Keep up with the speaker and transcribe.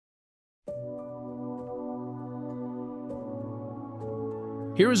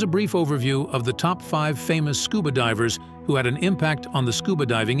Here is a brief overview of the top 5 famous scuba divers who had an impact on the scuba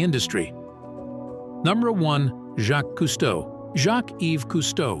diving industry. Number 1. Jacques Cousteau. Jacques-Yves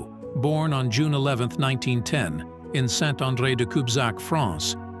Cousteau, born on June 11, 1910, in Saint-André-de-Cubzac,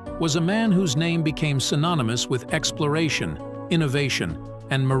 France, was a man whose name became synonymous with exploration, innovation,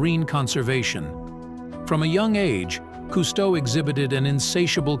 and marine conservation. From a young age, Cousteau exhibited an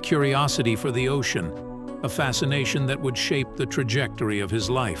insatiable curiosity for the ocean, a fascination that would shape the trajectory of his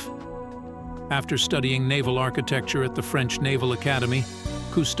life. After studying naval architecture at the French Naval Academy,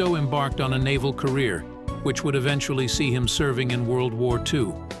 Cousteau embarked on a naval career, which would eventually see him serving in World War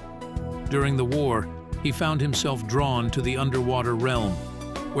II. During the war, he found himself drawn to the underwater realm,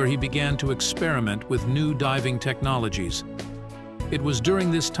 where he began to experiment with new diving technologies. It was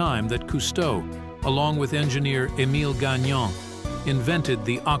during this time that Cousteau, along with engineer Émile Gagnon, invented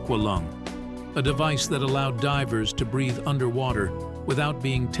the aqualung, a device that allowed divers to breathe underwater without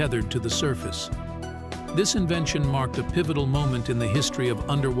being tethered to the surface. This invention marked a pivotal moment in the history of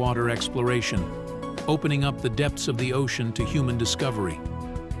underwater exploration, opening up the depths of the ocean to human discovery.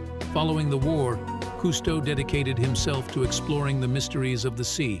 Following the war, Cousteau dedicated himself to exploring the mysteries of the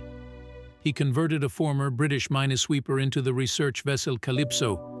sea. He converted a former British minesweeper into the research vessel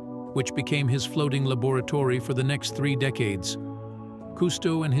Calypso, which became his floating laboratory for the next 3 decades.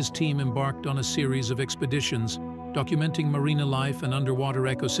 Cousteau and his team embarked on a series of expeditions, documenting marine life and underwater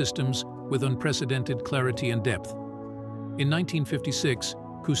ecosystems with unprecedented clarity and depth. In 1956,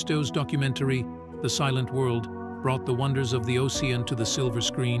 Cousteau's documentary, The Silent World, brought the wonders of the ocean to the silver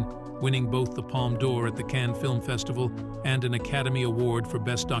screen, winning both the Palme d'Or at the Cannes Film Festival and an Academy Award for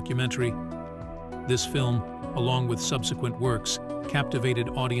Best Documentary. This film, along with subsequent works, captivated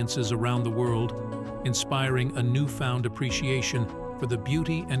audiences around the world, inspiring a newfound appreciation for the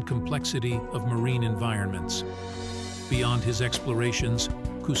beauty and complexity of marine environments. Beyond his explorations,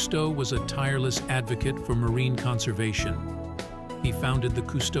 Cousteau was a tireless advocate for marine conservation. He founded the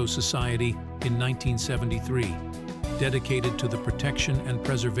Cousteau Society in 1973, dedicated to the protection and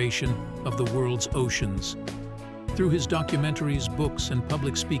preservation of the world's oceans. Through his documentaries, books, and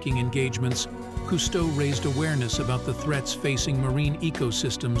public speaking engagements, Cousteau raised awareness about the threats facing marine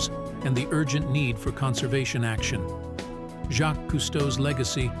ecosystems and the urgent need for conservation action. Jacques Cousteau's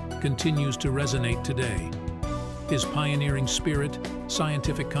legacy continues to resonate today. His pioneering spirit,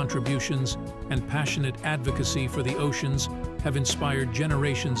 scientific contributions, and passionate advocacy for the oceans have inspired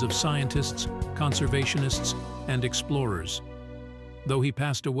generations of scientists, conservationists, and explorers. Though he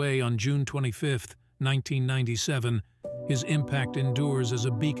passed away on June 25, 1997, his impact endures as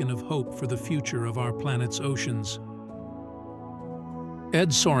a beacon of hope for the future of our planet's oceans. Ed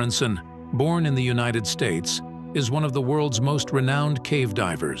Sorensen, born in the United States, is one of the world's most renowned cave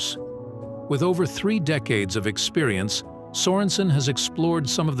divers. With over 3 decades of experience, Sorensen has explored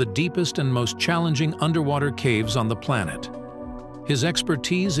some of the deepest and most challenging underwater caves on the planet. His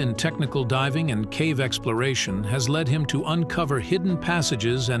expertise in technical diving and cave exploration has led him to uncover hidden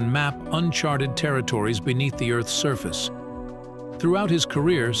passages and map uncharted territories beneath the Earth's surface. Throughout his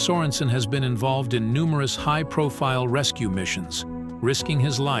career, Sorensen has been involved in numerous high-profile rescue missions, risking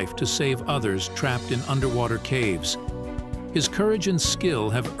his life to save others trapped in underwater caves. His courage and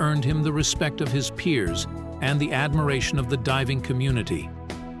skill have earned him the respect of his peers and the admiration of the diving community.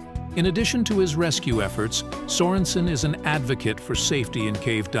 In addition to his rescue efforts, Sorensen is an advocate for safety in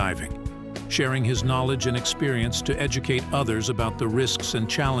cave diving, sharing his knowledge and experience to educate others about the risks and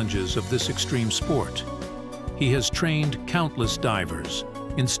challenges of this extreme sport. He has trained countless divers,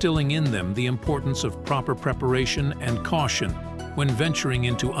 instilling in them the importance of proper preparation and caution when venturing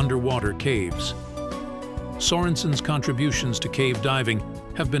into underwater caves. Sorensen's contributions to cave diving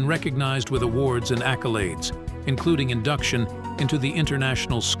have been recognized with awards and accolades, including induction into the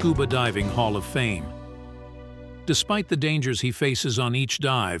International Scuba Diving Hall of Fame. Despite the dangers he faces on each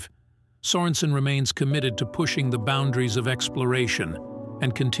dive, Sorensen remains committed to pushing the boundaries of exploration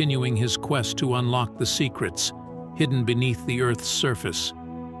and continuing his quest to unlock the secrets hidden beneath the Earth's surface.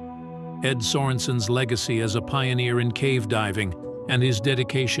 Ed Sorensen's legacy as a pioneer in cave diving and his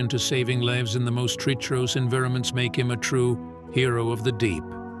dedication to saving lives in the most treacherous environments make him a true hero of the deep.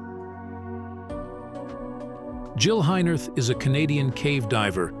 Jill Heinerth is a Canadian cave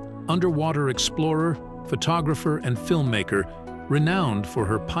diver, underwater explorer, photographer, and filmmaker renowned for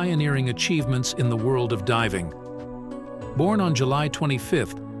her pioneering achievements in the world of diving. Born on July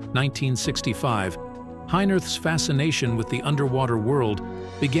 25, 1965, Heinerth's fascination with the underwater world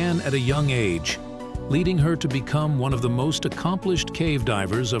began at a young age, leading her to become one of the most accomplished cave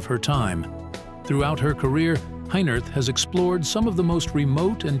divers of her time. Throughout her career, Heinerth has explored some of the most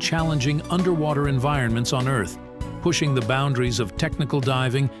remote and challenging underwater environments on Earth, pushing the boundaries of technical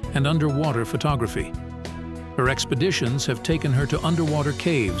diving and underwater photography. Her expeditions have taken her to underwater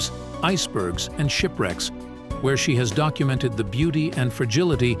caves, icebergs, and shipwrecks, where she has documented the beauty and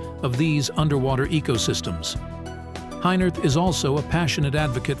fragility of these underwater ecosystems. Heinerth is also a passionate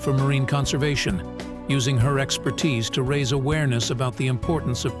advocate for marine conservation, using her expertise to raise awareness about the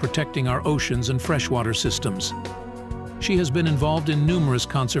importance of protecting our oceans and freshwater systems. She has been involved in numerous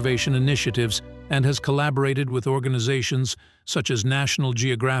conservation initiatives and has collaborated with organizations such as National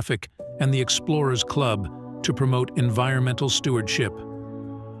Geographic and the Explorers Club to promote environmental stewardship.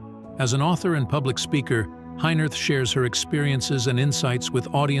 As an author and public speaker, Heinerth shares her experiences and insights with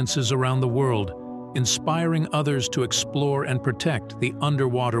audiences around the world, inspiring others to explore and protect the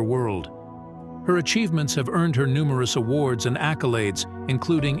underwater world. Her achievements have earned her numerous awards and accolades,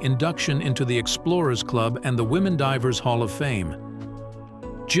 including induction into the Explorers Club and the Women Divers Hall of Fame.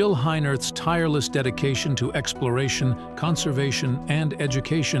 Jill Heinerth's tireless dedication to exploration, conservation, and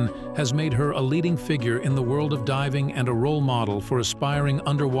education has made her a leading figure in the world of diving and a role model for aspiring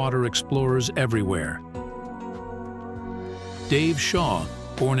underwater explorers everywhere. Dave Shaw,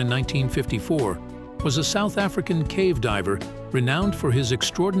 born in 1954, was a South African cave diver renowned for his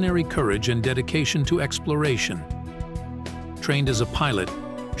extraordinary courage and dedication to exploration. Trained as a pilot,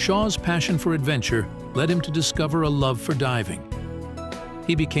 Shaw's passion for adventure led him to discover a love for diving.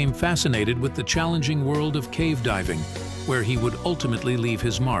 He became fascinated with the challenging world of cave diving, where he would ultimately leave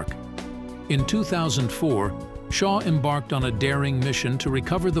his mark. In 2004, Shaw embarked on a daring mission to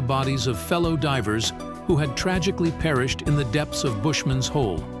recover the bodies of fellow divers who had tragically perished in the depths of Bushman's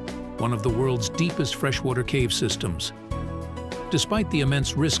Hole, one of the world's deepest freshwater cave systems. Despite the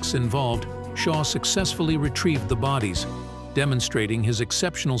immense risks involved, Shaw successfully retrieved the bodies, demonstrating his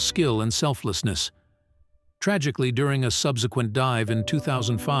exceptional skill and selflessness. Tragically, during a subsequent dive in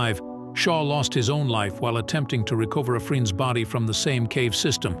 2005, Shaw lost his own life while attempting to recover a friend's body from the same cave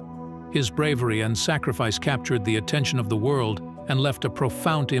system. His bravery and sacrifice captured the attention of the world and left a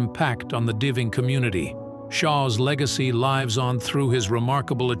profound impact on the diving community. Shaw's legacy lives on through his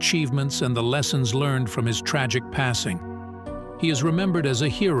remarkable achievements and the lessons learned from his tragic passing. He is remembered as a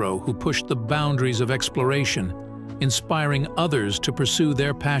hero who pushed the boundaries of exploration, inspiring others to pursue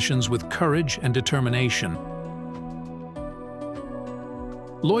their passions with courage and determination.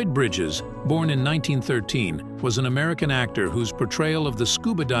 Lloyd Bridges, born in 1913, was an American actor whose portrayal of the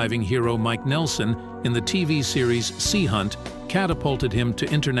scuba diving hero Mike Nelson in the TV series Sea Hunt catapulted him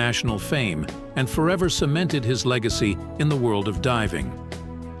to international fame and forever cemented his legacy in the world of diving.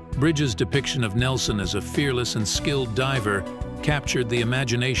 Bridges' depiction of Nelson as a fearless and skilled diver captured the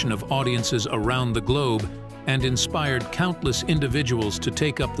imagination of audiences around the globe and inspired countless individuals to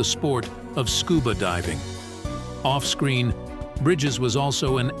take up the sport of scuba diving. Off-screen, Bridges was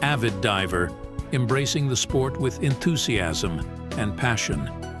also an avid diver, embracing the sport with enthusiasm and passion.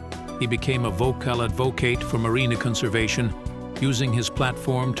 He became a vocal advocate for marine conservation, using his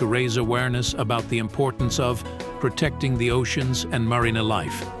platform to raise awareness about the importance of protecting the oceans and marine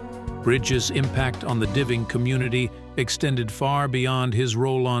life. Bridges' impact on the diving community extended far beyond his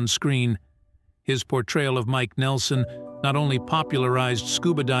role on screen. His portrayal of Mike Nelson not only popularized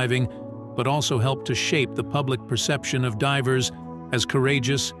scuba diving, but also helped to shape the public perception of divers as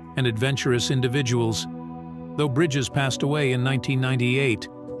courageous and adventurous individuals. Though Bridges passed away in 1998,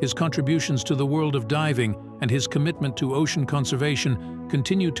 his contributions to the world of diving and his commitment to ocean conservation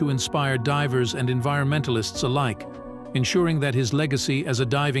continue to inspire divers and environmentalists alike, ensuring that his legacy as a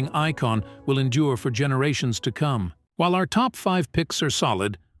diving icon will endure for generations to come. While our top 5 picks are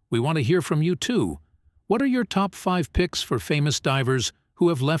solid, we want to hear from you too. What are your top 5 picks for famous divers who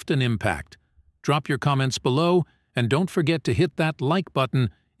have left an impact? Drop your comments below, and don't forget to hit that like button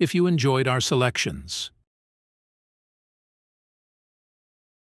if you enjoyed our selections.